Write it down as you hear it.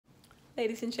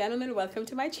Ladies and gentlemen, welcome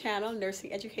to my channel,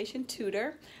 Nursing Education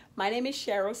Tutor. My name is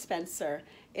Cheryl Spencer.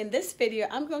 In this video,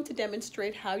 I'm going to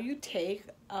demonstrate how you take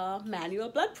manual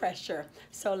blood pressure.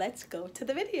 So let's go to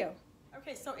the video.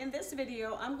 Okay, so in this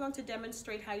video, I'm going to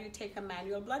demonstrate how you take a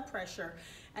manual blood pressure.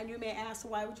 And you may ask,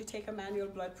 why would you take a manual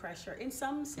blood pressure? In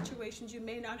some situations, you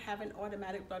may not have an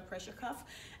automatic blood pressure cuff,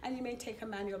 and you may take a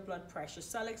manual blood pressure.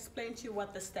 So I'll explain to you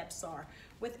what the steps are.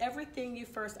 With everything, you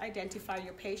first identify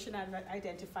your patient. I've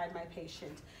identified my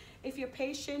patient. If your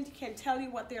patient can tell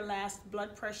you what their last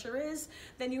blood pressure is,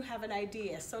 then you have an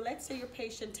idea. So let's say your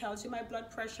patient tells you my blood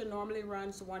pressure normally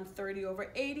runs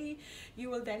 130/80. You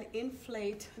will then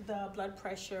inflate the blood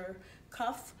pressure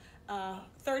cuff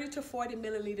 30 to 40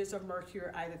 milliliters of mercury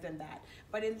or either than that.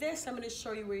 But in this, I'm going to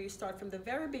show you where you start from the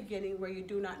very beginning, where you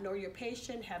do not know your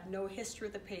patient, have no history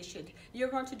of the patient. You're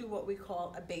going to do what we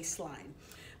call a baseline.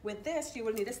 With this, you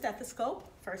will need a stethoscope.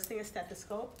 First thing, a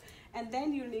stethoscope. And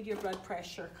then you need your blood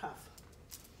pressure cuff.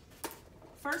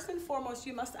 First and foremost,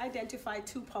 you must identify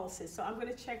two pulses. So I'm going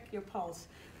to check your pulse.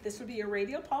 This would be your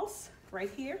radial pulse, right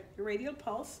here, your radial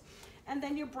pulse. And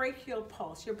then your brachial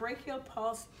pulse. Your brachial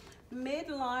pulse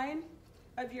midline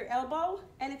of your elbow,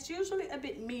 and it's usually a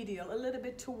bit medial, a little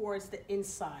bit towards the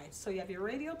inside. So you have your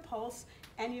radial pulse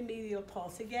and your medial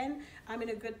pulse. Again, I'm in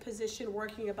a good position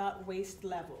working about waist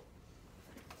level.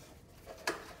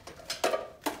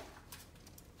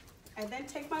 I then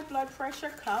take my blood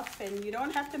pressure cuff, and you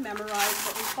don't have to memorize,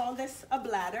 but we call this a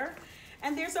bladder.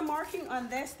 And there's a marking on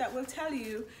this that will tell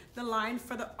you the line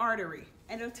for the artery,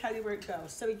 and it'll tell you where it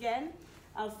goes. So again,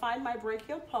 I'll find my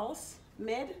brachial pulse,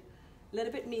 mid, a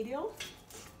little bit medial,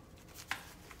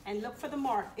 and look for the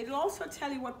mark. It'll also tell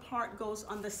you what part goes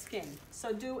on the skin.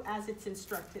 So do as it's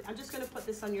instructed. I'm just going to put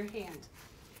this on your hand.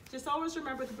 Just always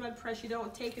remember the blood pressure. You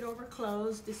don't take it over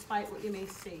clothes, despite what you may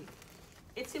see.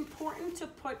 It's important to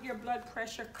put your blood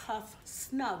pressure cuff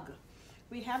snug.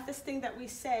 We have this thing that we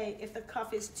say, if the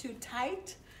cuff is too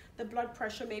tight, the blood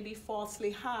pressure may be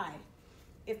falsely high.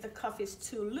 If the cuff is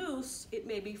too loose, it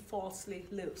may be falsely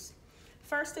loose.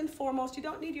 First and foremost, you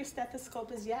don't need your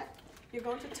stethoscope as yet. You're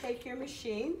going to take your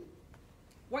machine.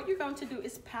 What you're going to do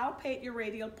is palpate your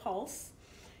radial pulse.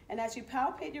 And as you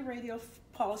palpate your radial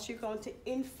pulse, you're going to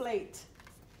inflate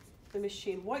the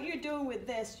machine. What you're doing with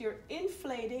this, you're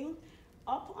inflating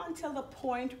up until the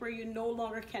point where you no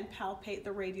longer can palpate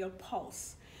the radial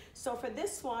pulse. So for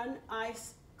this one, I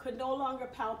could no longer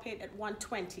palpate at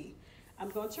 120. I'm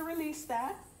going to release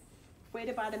that, wait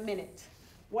about a minute.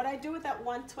 What I do with that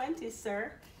 120,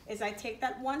 sir, is I take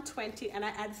that 120 and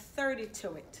I add 30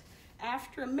 to it.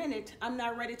 After a minute, I'm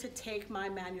now ready to take my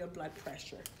manual blood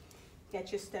pressure.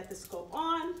 Get your stethoscope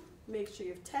on, make sure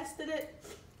you've tested it.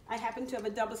 I happen to have a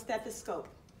double stethoscope.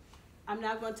 I'm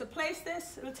now going to place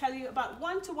this. It'll tell you about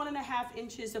 1 to 1.5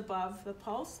 inches above the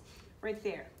pulse, right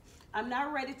there. I'm now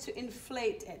ready to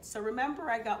inflate it. So remember,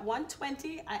 I got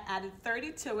 120, I added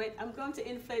 30 to it. I'm going to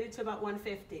inflate it to about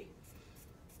 150.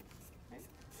 Okay.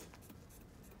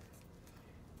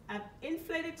 I've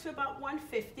inflated to about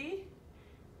 150,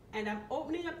 and I'm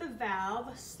opening up the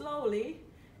valve slowly.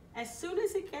 As soon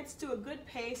as it gets to a good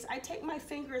pace, I take my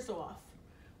fingers off.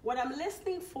 What I'm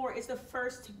listening for is the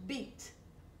first beat.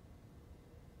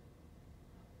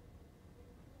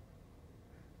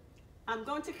 I'm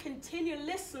going to continue to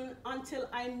listen until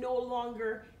I no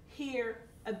longer hear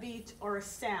a beat or a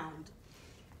sound.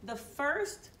 The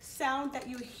first sound that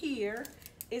you hear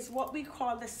is what we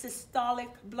call the systolic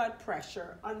blood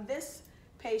pressure. On this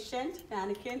patient,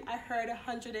 mannequin, I heard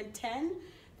 110.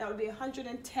 That would be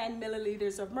 110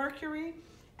 milliliters of mercury,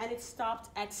 and it stopped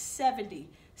at 70.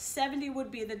 70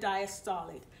 would be the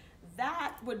diastolic.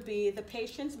 That would be the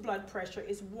patient's blood pressure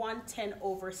is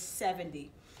 110/70.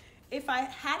 If I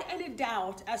had any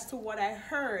doubt as to what I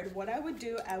heard, what I would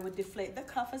do, I would deflate the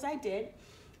cuff as I did,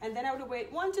 and then I would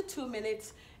wait 1 to 2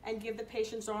 minutes and give the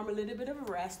patient's arm a little bit of a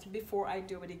rest before I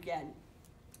do it again.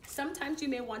 Sometimes you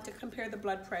may want to compare the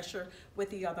blood pressure with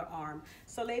the other arm.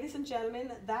 So ladies and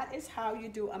gentlemen, that is how you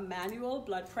do a manual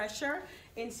blood pressure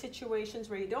in situations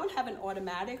where you don't have an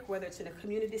automatic, whether it's in a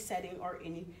community setting or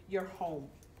in your home.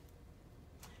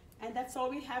 And that's all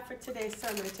we have for today. So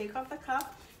I'm going to take off the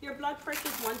cuff. Your blood pressure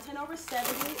is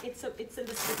 110/70.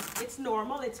 It's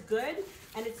normal, it's good,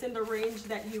 and it's in the range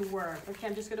that you were. Okay,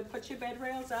 I'm just going to put your bed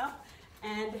rails up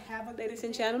and have a ladies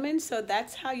and gentlemen. So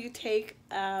that's how you take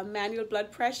manual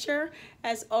blood pressure.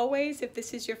 As always, if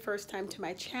this is your first time to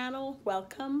my channel,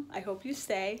 welcome. I hope you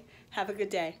stay. Have a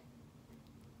good day.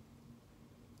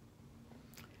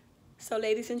 So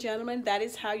ladies and gentlemen, that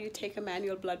is how you take a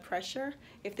manual blood pressure.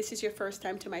 If this is your first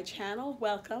time to my channel,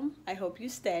 welcome. I hope you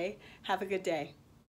stay. Have a good day.